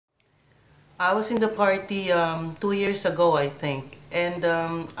I was in the party 2 years ago, I think, and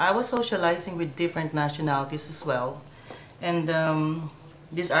I was socializing with different nationalities as well. And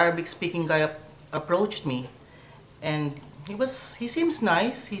this Arabic-speaking guy approached me, and he seems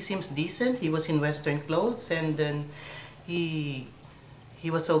nice. He seems decent. He was in Western clothes, and then he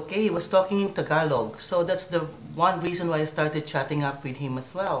he was okay. He was talking in Tagalog, so that's the one reason why I started chatting up with him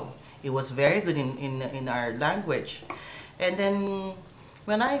as well. It was very good in our language, and then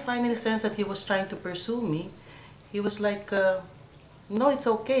when I finally sensed that he was trying to pursue me, he was like, "No, it's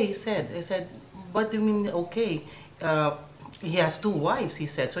okay," he said. I said, "What do you mean okay?" He has two wives, he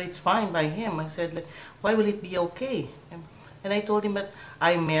said, so it's fine by him. I said, like, "Why will it be okay?" And I told him that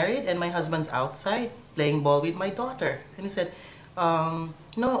I'm married and my husband's outside playing ball with my daughter. And he said,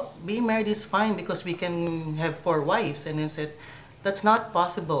 "No, being married is fine because we can have four wives." And I said, "That's not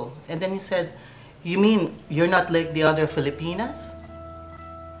possible." And then he said, "You mean you're not like the other Filipinas?"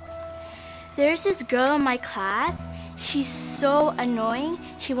 There's this girl in my class. She's so annoying.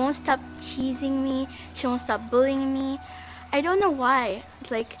 She won't stop teasing me. She won't stop bullying me. I don't know why.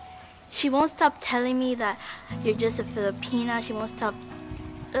 It's like she won't stop telling me that you're just a Filipina. She won't stop.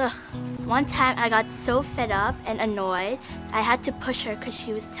 Ugh. One time I got so fed up and annoyed, I had to push her because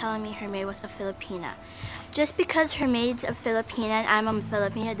she was telling me her maid was a Filipina. Just because her maid's a Filipina and I'm a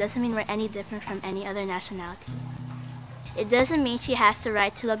Filipina doesn't mean we're any different from any other nationalities. It doesn't mean she has the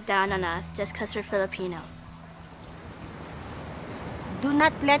right to look down on us just because we're Filipinos. Do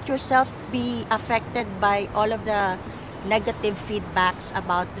not let yourself be affected by all of the negative feedbacks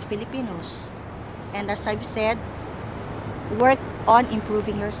about the Filipinos. And as I've said, work on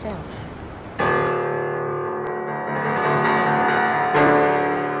improving yourself.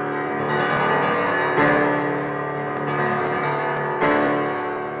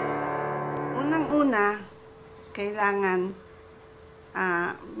 Unang-una, kailangan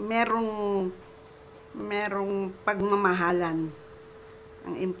merong pagmamahalan.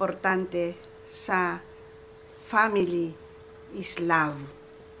 Ang importante sa family is love.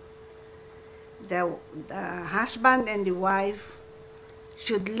 The husband and the wife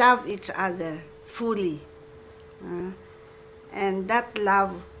should love each other fully. And that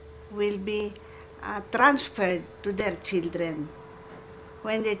love will be transferred to their children.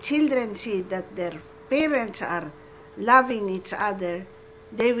 When the children see that their parents are loving each other,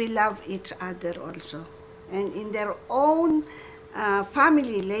 they will love each other also. And in their own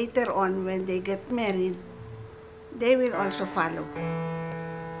family later on, when they get married, they will also follow.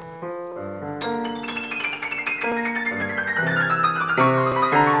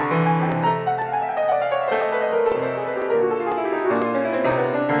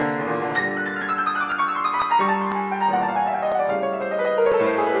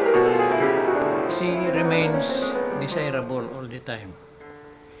 She remains desirable all the time.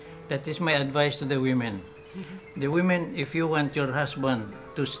 That is my advice to the women. The women, if you want your husband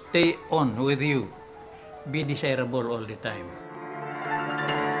to stay on with you, be desirable all the time.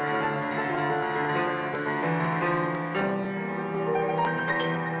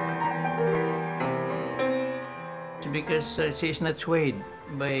 Because she is not swayed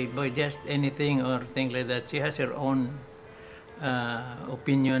by just anything or things like that. She has her own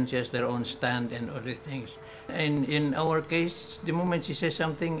opinion, she has their own stand and all these things. And in our case, the moment she says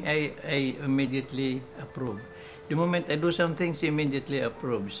something, I immediately approve. The moment I do something, she immediately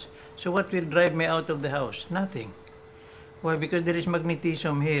approves. So what will drive me out of the house? Nothing. Why? Because there is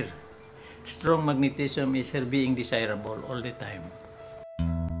magnetism here. Strong magnetism is her being desirable all the time.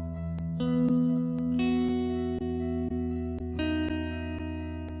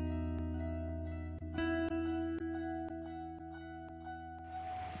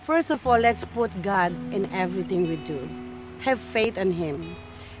 First of all, let's put God in everything we do. Have faith in Him.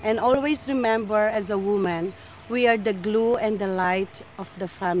 And always remember, as a woman, we are the glue and the light of the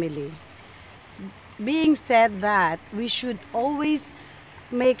family. Being said that, we should always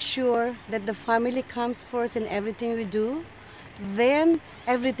make sure that the family comes first in everything we do. Then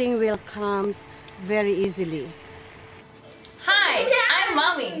everything will come very easily. Hi, I'm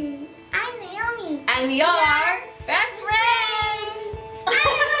Mommy. I'm Naomi. And we are best friends!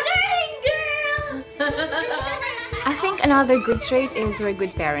 I think another good trait is we're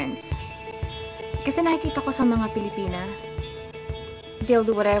good parents. Kasi nakikita ko sa mga Pilipina, they'll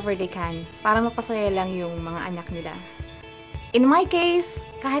do whatever they can para mapasaya lang yung mga anak nila. In my case,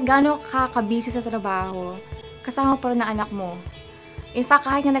 kahit gaano ka-busy sa trabaho, kasama pa rin ang anak mo. In fact,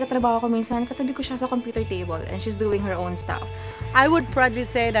 kahit nga nagtatrabaho ko minsan, katabi ko siya sa computer table and she's doing her own stuff. I would proudly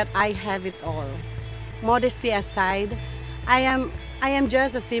say that I have it all. Modesty aside, I am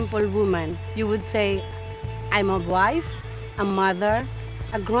just a simple woman. You would say I'm a wife, a mother,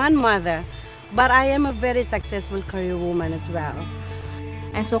 a grandmother, But I am a very successful career woman as well.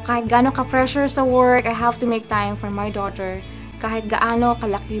 And so kahit gaano ka-pressure sa work, I have to make time for my daughter. Kahit gaano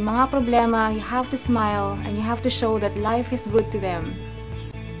kalaki mga problema, you have to smile and you have to show that life is good to them.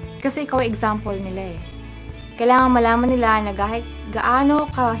 Kasi ikaw ay example nila eh. Kailangan malaman nila na kahit gaano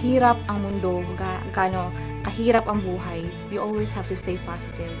kahirap ang mundo, gaano kahirap ang buhay, you always have to stay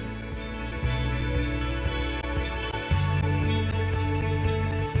positive.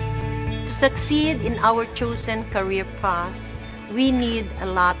 To succeed in our chosen career path, we need a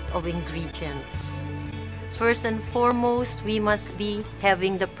lot of ingredients. First and foremost, we must be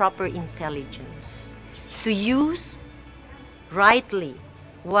having the proper intelligence to use rightly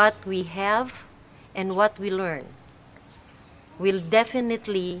what we have and what we learn will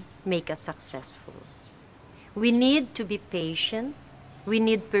definitely make us successful. We need to be patient, we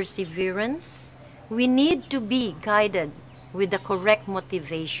need perseverance, we need to be guided with the correct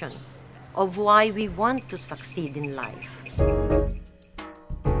motivation of why we want to succeed in life.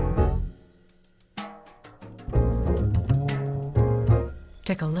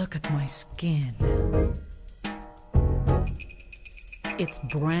 Take a look at my skin. It's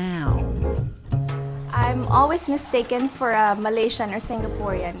brown. I'm always mistaken for a Malaysian or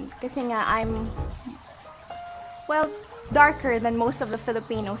Singaporean kasi nga I'm, well, darker than most of the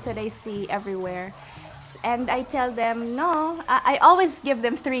Filipinos that I see everywhere. And I tell them, no, I always give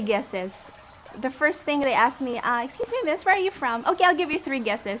them 3 guesses. The first thing they ask me, excuse me miss, where are you from? Okay, I'll give you 3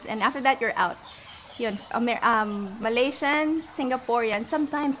 guesses and after that you're out. Yun, Malaysian, Singaporean,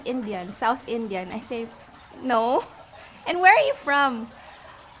 sometimes Indian, South Indian. I say, no. And where are you from?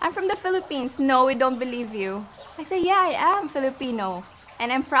 I'm from the Philippines. No, we don't believe you. I say, yeah, I am Filipino.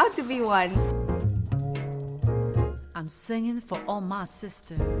 And I'm proud to be one. I'm singing for all my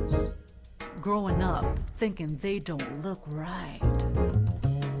sisters. Growing up, thinking they don't look right.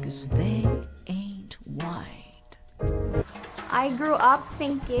 'Cause they ain't white. I grew up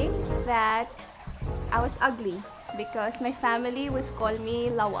thinking that I was ugly because my family would call me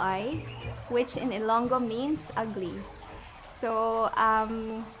Lauay, which in Ilonggo means ugly. So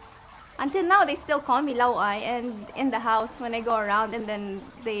until now they still call me Lauay, and in the house when I go around and then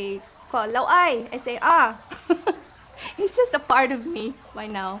they call Lauay, I say it's just a part of me by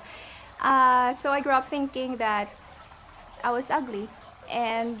now. So I grew up thinking that I was ugly,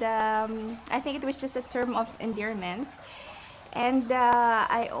 and I think it was just a term of endearment. And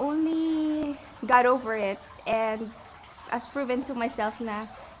I only got over it, and I've proven to myself na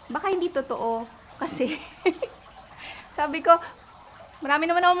baka hindi totoo kasi sabi ko, marami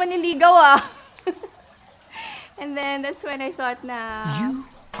naman ako maniligaw And then that's when I thought na You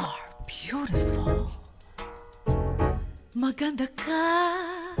are beautiful. Maganda ka.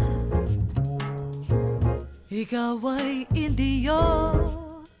 Ikaw ay Indio.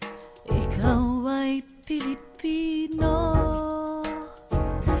 Ikaw ay Filipino.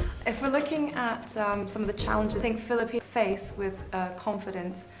 If we're looking at some of the challenges I think Filipinos face with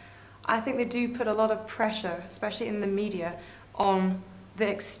confidence, I think they do put a lot of pressure, especially in the media, on the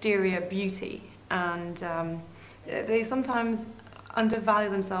exterior beauty, and they sometimes undervalue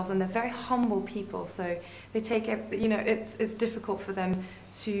themselves, and they're very humble people, so they take it, it's difficult for them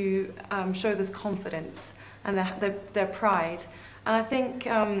to show this confidence and their pride. And I think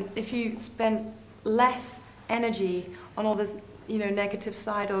if you spend less energy on all this negative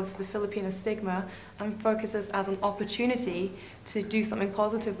side of the Filipino stigma and focuses as an opportunity to do something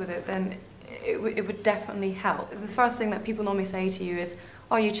positive with it, then it would definitely help. The first thing that people normally say to you is,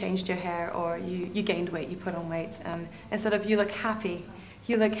 oh, you changed your hair, or you gained weight, you put on weight, and instead of you look happy,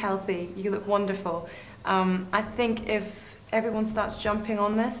 you look healthy, you look wonderful. I think if everyone starts jumping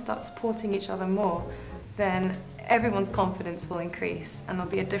on this, starts supporting each other more, then everyone's confidence will increase and there'll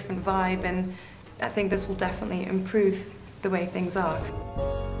be a different vibe, and I think this will definitely improve the way things are.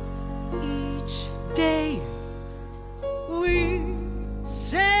 Each day we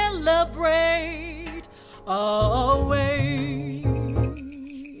celebrate our way,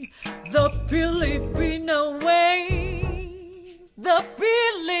 the Filipino way, the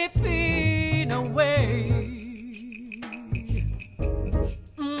Filipino